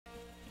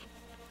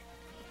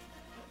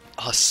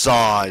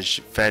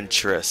Asajj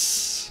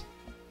Ventress.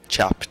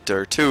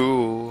 Chapter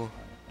 2.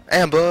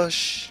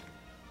 Ambush.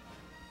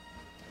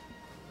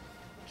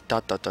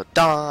 Dun dun dun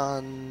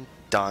dun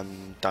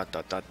dun dun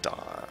dun dun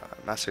dun.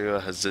 Master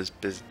Yoda has just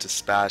been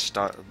dispatched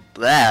on.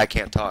 Blah, I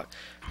can't talk.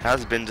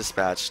 Has been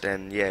dispatched,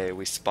 and yay,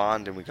 we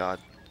spawned and we got.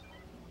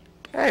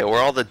 Hey, we're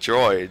all the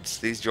droids.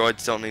 These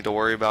droids don't need to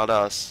worry about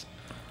us.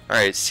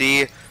 Alright,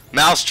 see?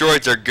 Mouse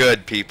droids are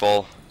good,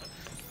 people.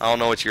 I don't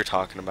know what you're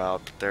talking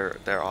about, but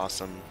they're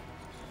awesome.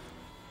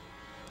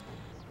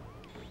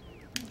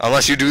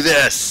 Unless you do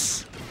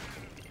this.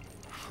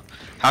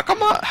 How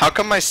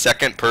come my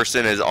second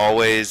person is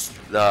always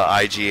the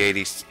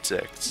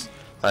IG-86?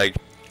 Like,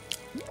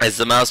 it's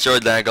the mouse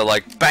droid, then I go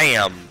like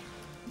BAM,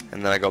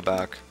 and then I go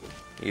back.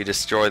 You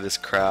destroy this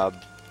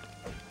crab.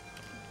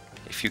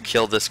 If you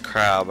kill this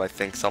crab, I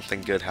think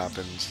something good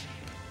happens.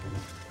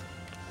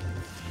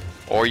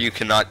 Or you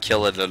cannot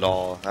kill it at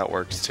all. That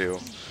works too.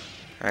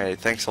 Alright,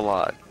 thanks a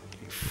lot,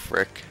 you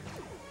frick.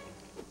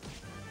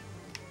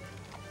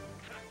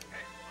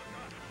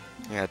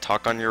 Yeah,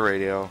 talk on your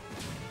radio.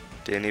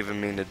 Didn't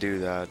even mean to do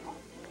that.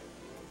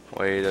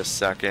 Wait a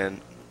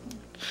second.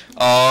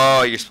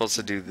 Oh, you're supposed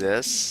to do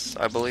this,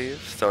 I believe.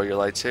 Throw your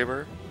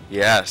lightsaber.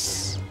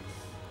 Yes.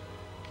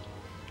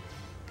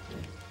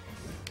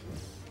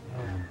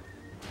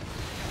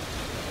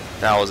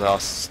 That was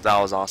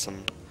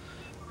awesome.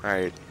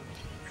 Alright.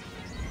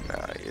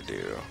 Now you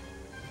do.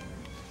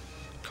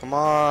 Come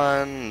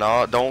on.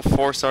 No, don't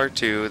force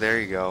R2.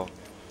 There you go.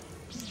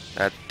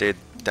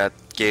 That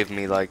gave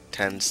me like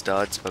 10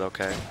 studs, but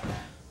okay.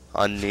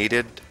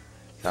 Unneeded.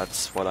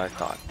 That's what I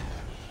thought.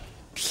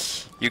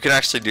 You can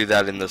actually do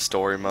that in the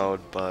story mode,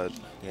 but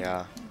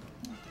yeah.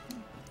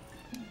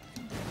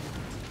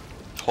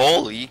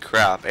 Holy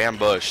crap,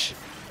 ambush.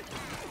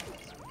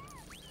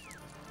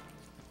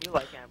 You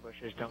like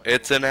ambushes, don't you?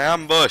 It's an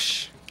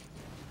ambush.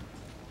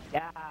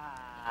 Yeah,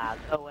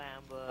 go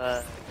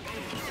ambush.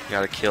 You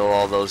gotta kill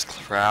all those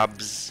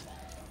crabs.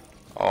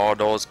 All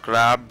those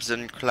crabs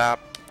and clap.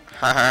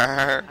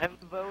 I'm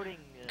voting.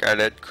 Get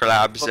it?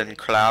 Crabs and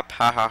clap.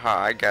 Ha ha ha,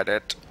 I get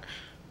it.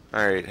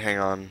 Alright, hang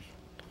on.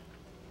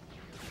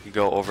 You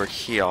go over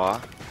here.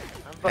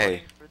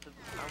 Hey.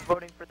 I'm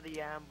voting for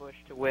the ambush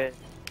to win.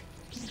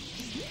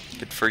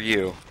 Good for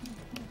you.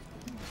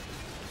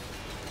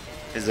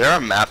 Is there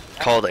a map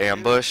called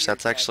Ambush?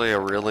 That's actually a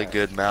really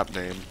good map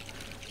name.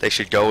 They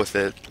should go with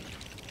it.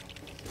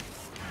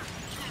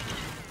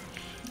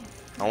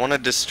 I want to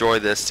destroy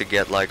this to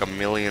get like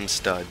 1,000,000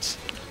 studs.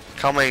 Look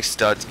how many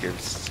studs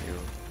gives you.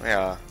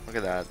 Yeah, look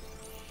at that.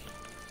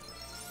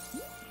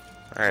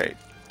 Alright.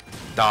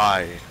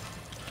 Die.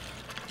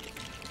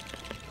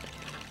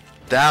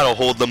 That'll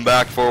hold them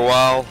back for a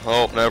while.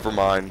 Oh, never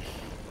mind.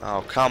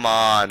 Oh, come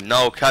on.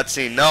 No,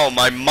 cutscene. No,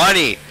 my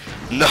money.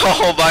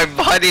 No, my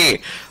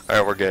money.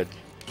 Alright, we're good.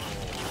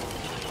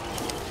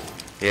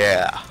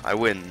 Yeah, I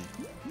win.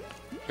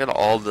 Look at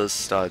all those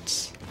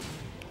studs.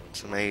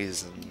 It's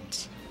amazing.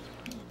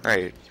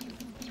 Alright.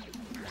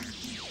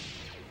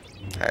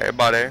 Hey,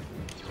 buddy.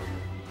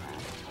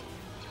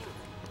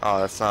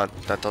 Oh,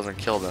 that doesn't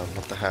kill them.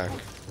 What the heck?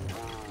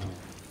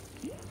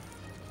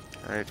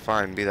 Alright,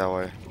 fine. Be that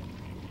way.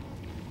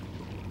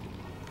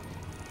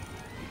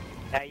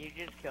 Yeah, you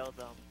just killed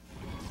them.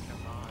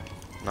 Come on.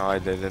 No, I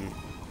didn't.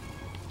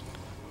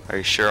 Are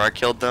you sure I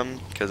killed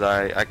them? Because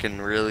I can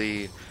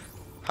really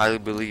highly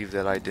believe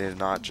that I did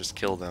not just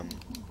kill them.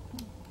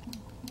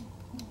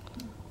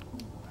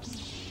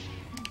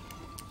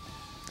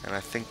 And I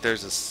think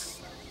there's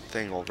this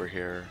thing over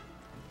here.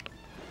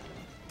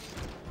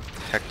 What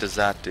the heck does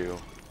that do?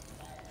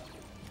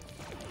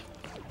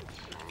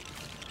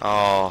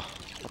 Oh,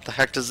 what the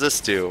heck does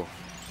this do?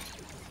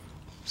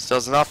 This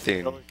does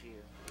nothing.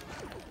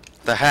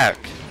 The heck?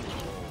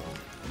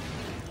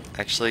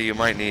 Actually, you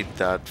might need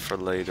that for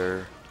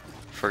later.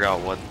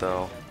 Forgot what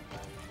though.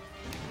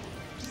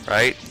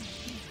 Right?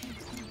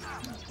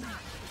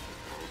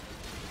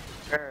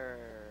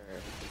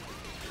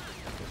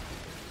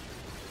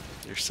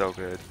 You're so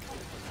good.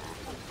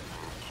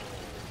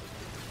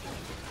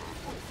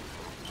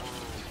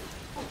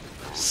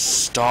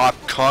 Stop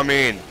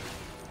coming!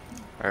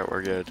 Alright,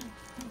 we're good.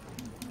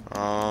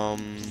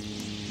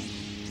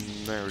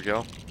 There we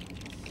go.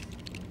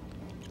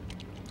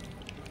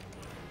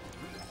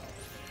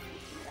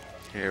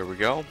 Here we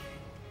go.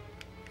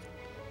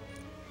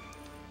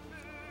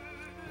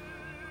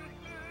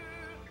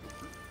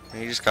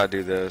 You just gotta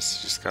do this.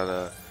 You just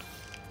gotta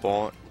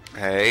boing.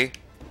 Hey.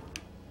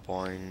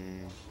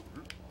 Boing.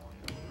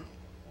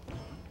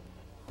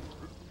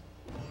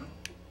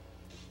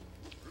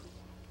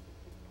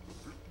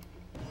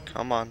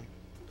 Come on.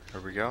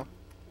 Here we go.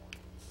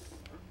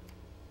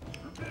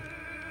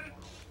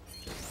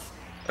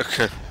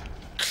 Okay.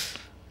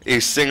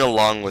 You sing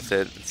along with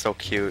it. It's so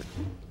cute.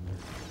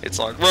 It's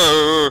like,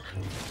 whoa!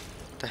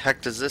 What the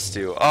heck does this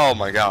do? Oh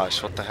my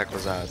gosh, what the heck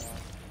was that?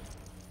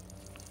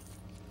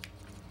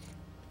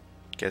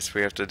 Guess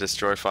we have to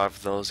destroy 5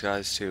 of those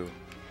guys too.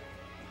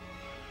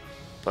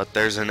 But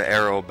there's an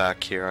arrow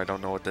back here. I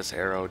don't know what this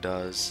arrow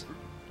does.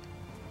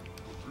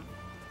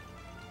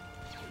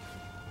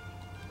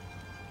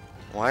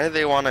 Why do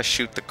they want to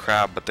shoot the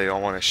crab, but they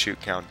don't want to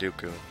shoot Count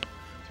Dooku?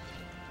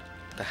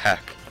 The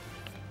heck?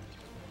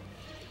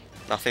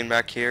 Nothing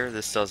back here?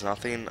 This does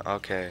nothing?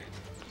 Okay.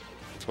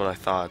 That's what I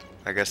thought.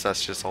 I guess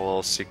that's just a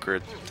little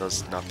secret.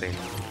 Does nothing.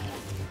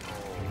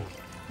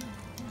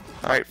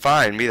 Alright,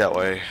 fine. Be that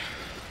way.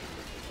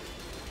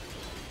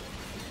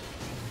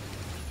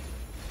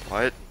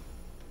 What?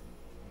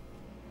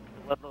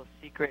 The little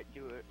secret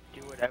do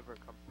whatever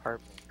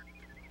compartment.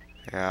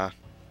 Yeah.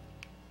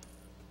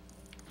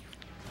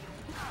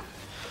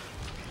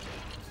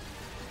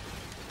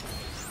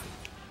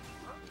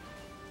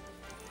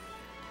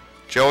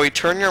 Joey,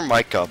 turn your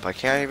mic up. I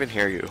can't even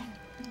hear you.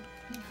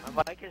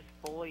 My mic is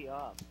fully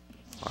up.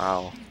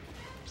 Wow.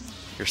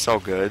 You're so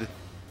good.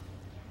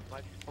 My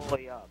mic's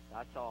fully up,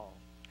 that's all.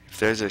 If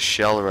there's a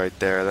shell right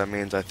there, that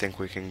means I think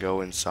we can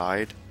go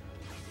inside.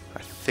 I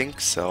think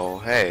so.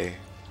 Hey.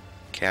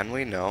 Can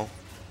we? No.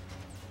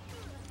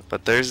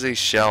 But there's these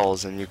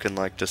shells and you can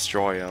like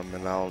destroy them,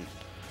 and I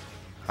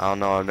don't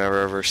know, I've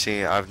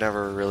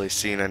never really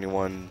seen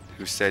anyone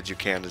who said you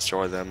can't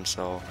destroy them,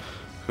 so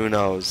who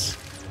knows.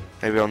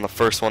 Maybe I'm the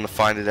first one to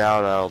find it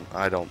out.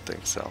 I don't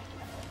think so.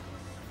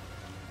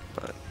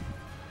 But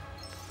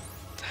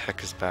what the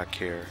heck is back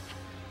here?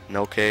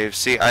 No cave.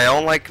 See, I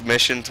don't like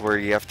missions where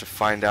you have to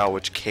find out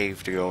which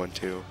cave to go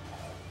into.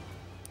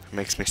 It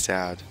makes me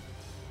sad.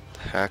 The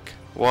heck?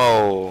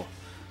 Whoa.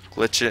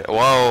 Glitch it.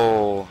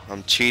 Whoa.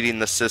 I'm cheating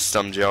the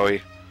system,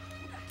 Joey.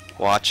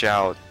 Watch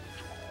out.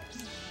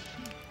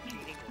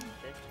 Cheating the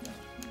system.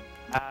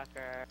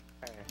 Hacker.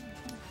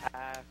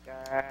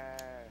 Hacker.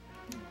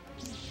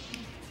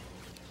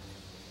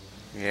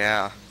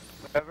 Yeah.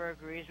 Whoever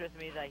agrees with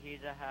me that he's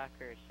a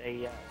hacker, say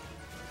yes.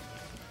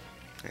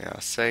 Yeah,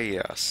 say In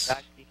yes.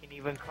 fact, you can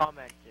even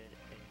comment it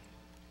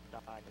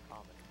inside the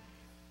comments.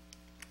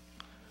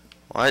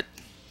 What?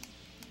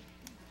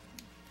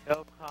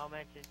 Go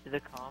comment into the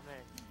comments.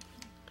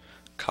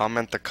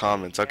 Comment the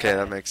comments. Okay,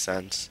 that makes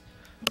sense.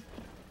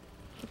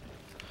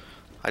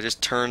 I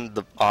just turned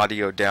the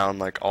audio down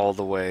like all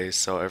the way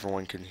so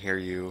everyone can hear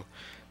you.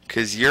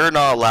 'Cause you're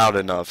not loud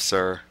enough,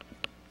 sir.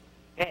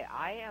 Hey,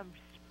 I am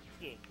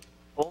speaking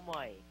full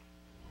mic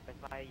with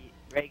my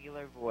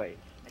regular voice,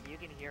 and you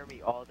can hear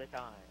me all the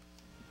time.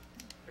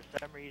 For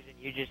some reason,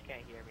 you just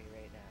can't hear me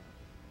right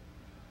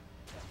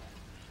now.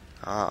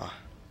 Ah.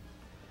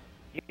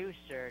 You,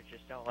 sir,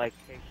 just don't like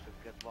taste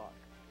of good luck.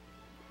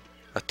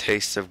 A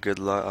taste of good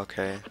luck.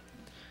 Okay.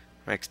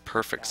 Makes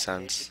perfect Yeah,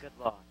 sense. taste of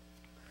good luck.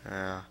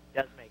 Yeah. It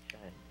does make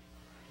sense.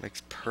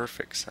 Makes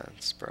perfect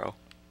sense, bro.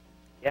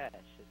 Yes,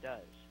 it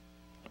does.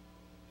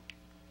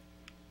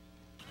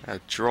 A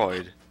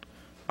droid.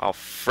 Oh,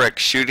 frick.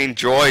 Shooting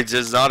droids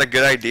is not a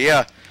good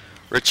idea.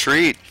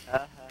 Retreat.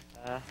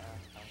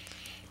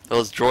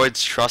 Those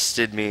droids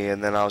trusted me,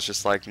 and then I was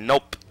just like,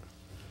 nope.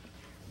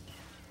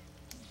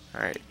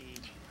 Alright.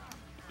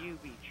 You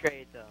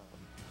betrayed them.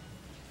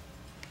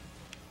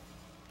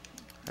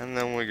 And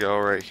then we go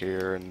right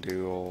here and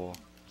do...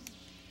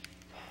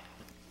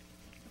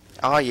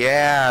 Oh,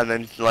 yeah. And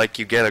then, like,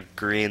 you get a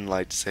green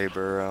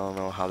lightsaber. I don't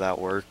know how that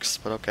works,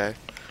 but okay.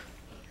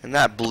 And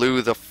that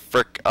blew the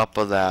frick up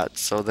of that,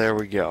 so there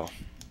we go.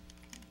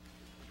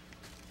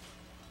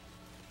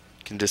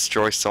 Can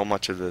destroy so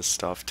much of this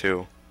stuff,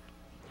 too.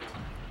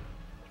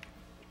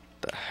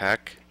 The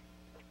heck?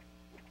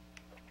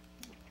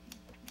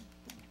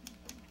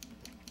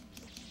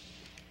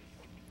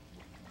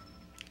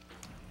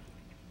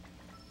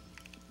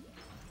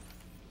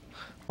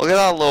 Look at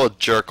that little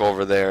jerk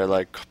over there,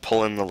 like,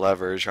 pulling the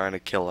lever, trying to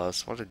kill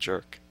us. What a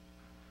jerk.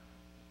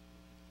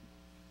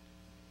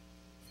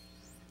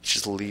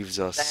 Just leaves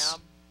us. Sam,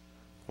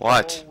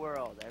 What? the whole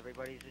world,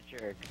 everybody's a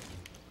jerk.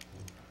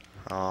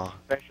 Oh,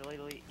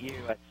 Especially you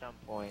at some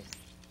point.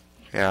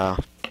 yeah.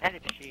 And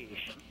it's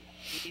sheesh.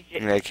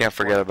 Yeah, you can't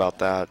forget about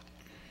that.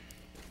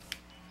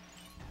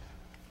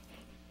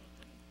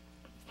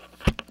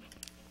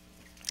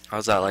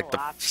 How's that, like, the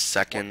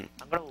second?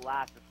 I'm gonna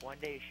laugh if one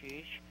day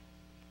sheesh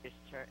just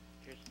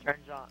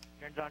turns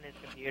on his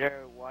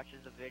computer, watches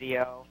the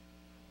video,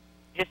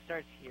 just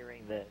starts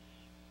hearing this.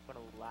 I'm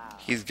gonna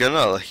laugh. He's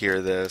gonna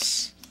hear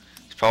this.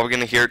 He's probably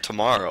gonna hear it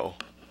tomorrow.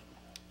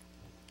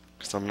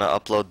 Because I'm gonna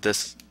upload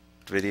this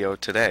video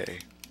today.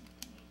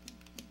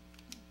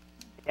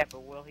 Yeah,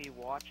 but will he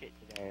watch it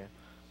today?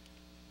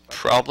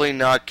 Probably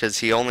not, because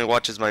he only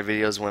watches my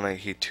videos when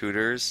he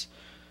tutors.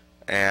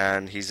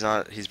 And he's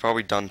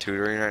probably done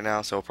tutoring right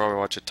now, so he'll probably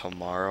watch it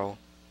tomorrow.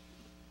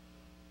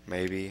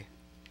 Maybe.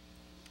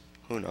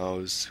 Who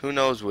knows? Who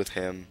knows with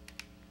him?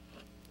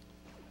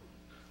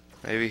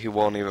 Maybe he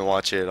won't even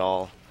watch it at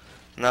all.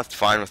 And that's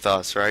fine with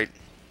us, right?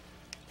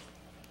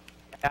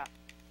 Yeah.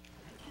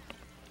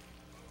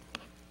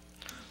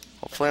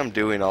 Hopefully I'm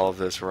doing all of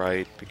this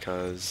right,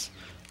 because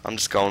I'm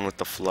just going with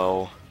the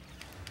flow.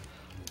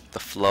 The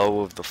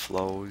flow of the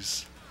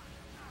flows.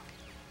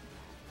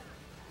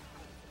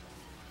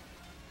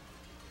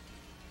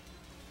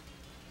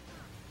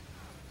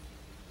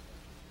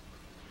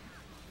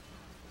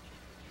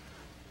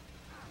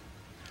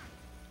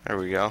 There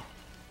we go.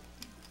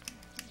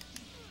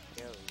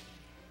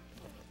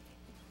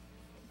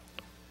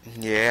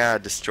 Yeah,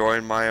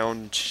 destroying my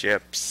own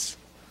ships.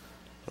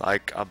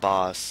 Like a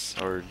boss.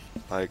 Or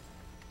like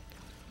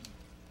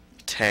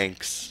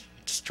tanks.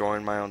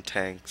 Destroying my own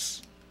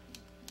tanks.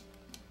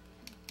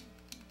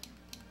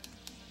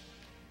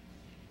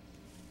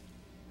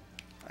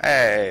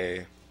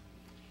 Hey.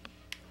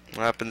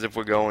 What happens if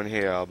we go in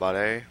here,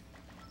 buddy?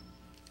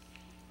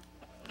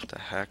 What the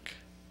heck?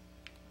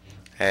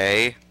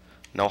 Hey.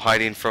 No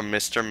hiding from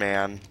Mr.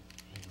 Man.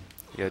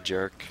 You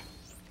jerk.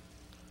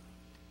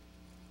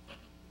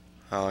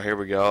 Oh, here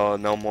we go.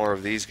 No more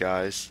of these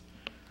guys.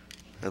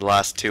 The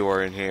last two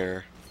are in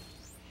here.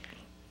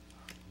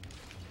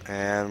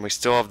 And we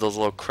still have those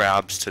little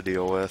crabs to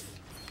deal with.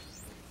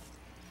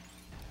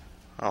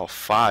 Oh,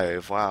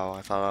 5. Wow,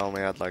 I thought I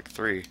only had like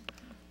 3.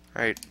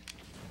 Right.